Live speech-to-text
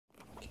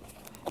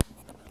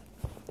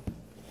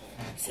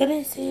So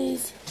this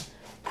is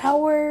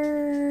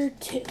hour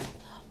 2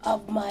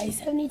 of my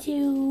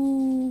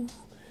 72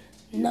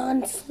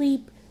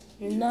 non-sleeping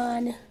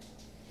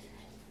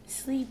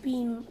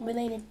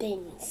related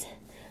things.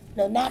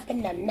 No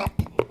napping, no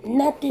nothing.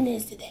 Nothing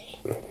is today.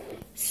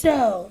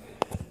 So,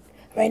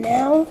 right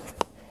now,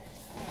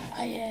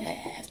 I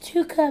have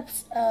 2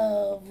 cups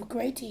of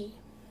gray tea,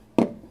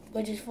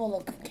 which is full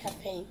of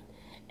caffeine,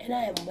 and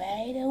I am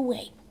wide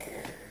awake.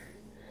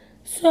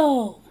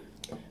 So,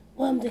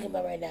 what I'm thinking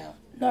about right now,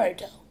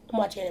 Naruto. I'm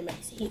watching anime.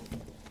 See,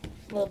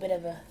 a little bit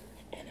of a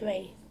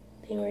anime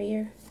thing right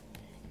here.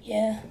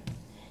 Yeah,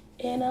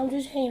 and I'm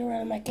just hanging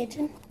around in my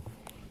kitchen.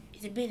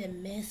 It's a bit of a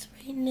mess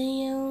right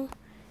now.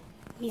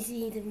 Let me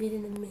see, it's a bit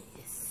of a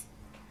mess.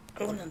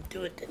 I'm gonna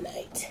do it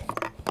tonight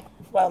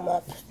while I'm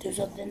up, do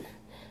something.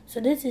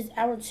 So this is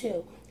hour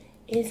 2.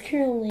 It's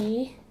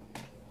currently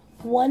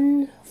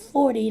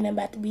 1:40 and I'm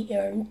about to be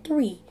airing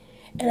 3.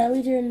 And I'll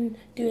be doing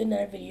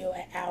another video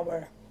at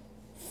hour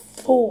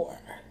 4.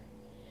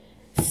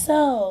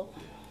 So,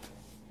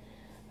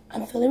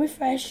 I'm feeling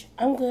refreshed.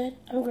 I'm good.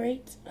 I'm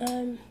great.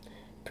 I'm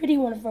pretty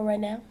wonderful right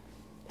now.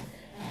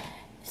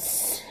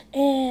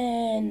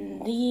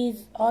 And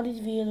all these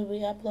videos will be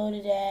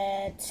uploaded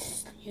at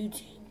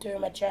YouTube through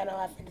my channel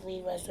after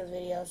the rest of the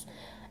videos.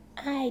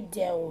 I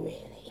don't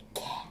really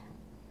care.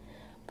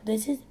 But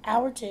this is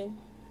hour 2.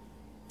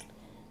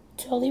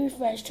 Totally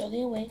refreshed,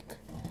 totally awake.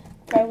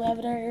 Probably have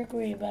another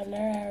agree about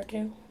another hour or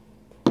 2.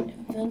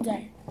 I'm feeling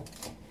tired.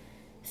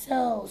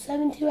 So,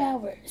 72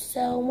 hours.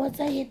 So, once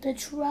I hit the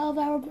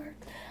 12-hour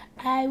mark,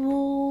 I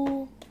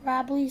will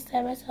probably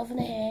stab myself in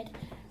the head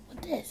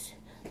with this.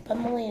 But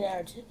I'm only in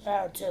hour 2,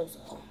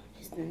 so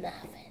it's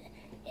nothing.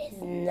 It's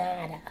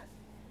nada.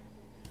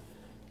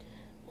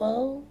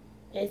 Well,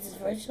 it's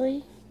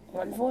virtually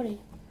 1:40.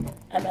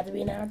 I'm about to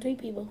be in hour 3,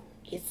 people.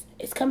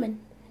 It's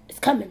coming. It's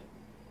coming.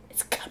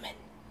 It's coming.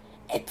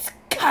 It's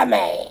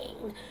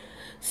coming.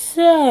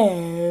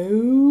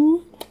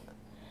 So,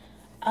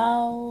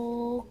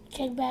 I'll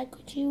check back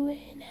with you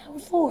in hour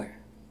 4.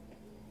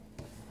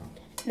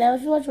 Now,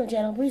 if you watch my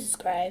channel, please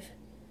subscribe.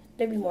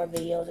 There'll be more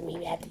videos of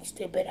me acting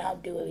stupid. I'll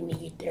do it when you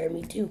get there,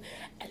 me too.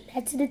 And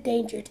that's the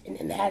danger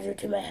and the hazard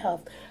to my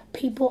health.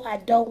 People, I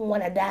don't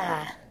want to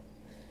die.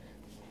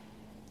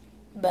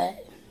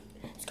 But,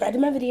 subscribe to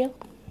my video.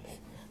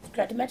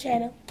 Subscribe to my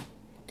channel.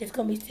 There's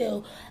going to be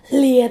still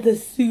Leah the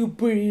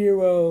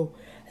Superhero.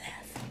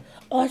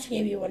 Oh, I should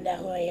give you one down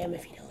who I am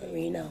if you don't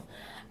already know.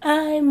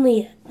 I'm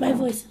Leah. My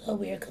voice is a little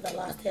weird because I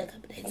lost it a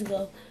couple days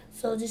ago.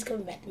 So just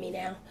coming back to me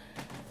now.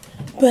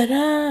 But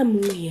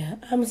I'm Leah.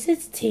 I'm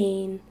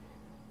 16.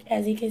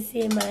 As you can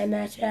see, my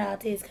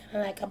nationality is kind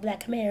of like a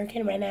black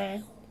American right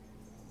now.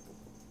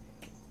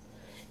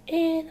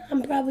 And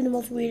I'm probably the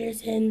most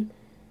weirdest in...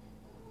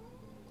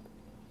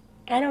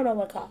 I don't know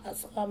what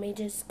call me.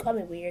 Just call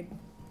me weird.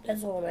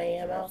 That's all I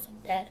am. I'll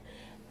accept that.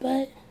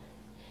 But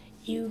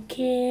you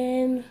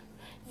can...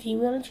 view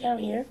me on the channel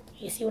here.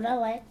 You see what I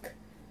like.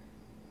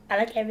 I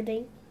like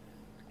everything.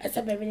 I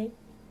accept everything.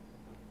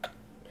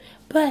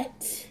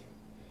 But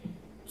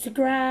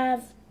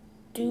subscribe,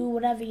 do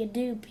whatever you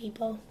do,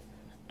 people.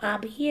 I'll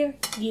be here,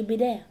 you'll be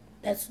there.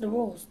 That's the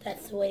rules.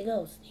 That's the way it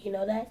goes. Do you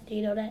know that? Do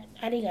you know that?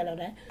 I think I know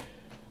that.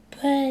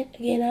 But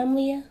again, I'm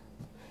Leah.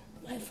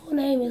 My full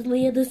name is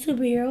Leah the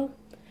Superhero.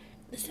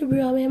 The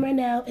superhero I'm in right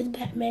now is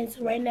Batman.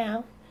 So right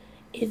now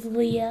is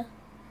Leah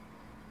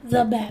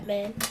the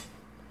Batman.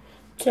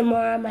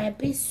 Tomorrow I might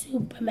be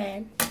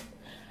Superman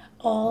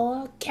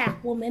or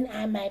Catwoman.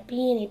 I might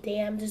be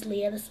anything. I'm just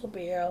Leah the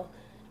Superhero.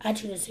 I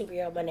choose a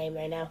superhero my name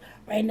right now.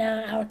 Right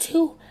now, hour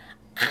 2,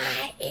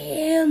 I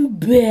am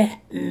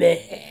Batman.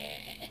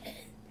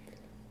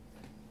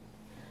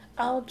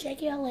 I'll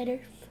check you out later.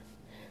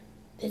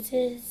 This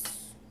is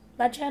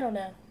my channel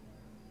now.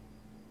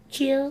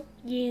 Chill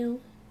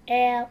you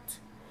out.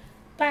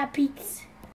 Bye, peeps.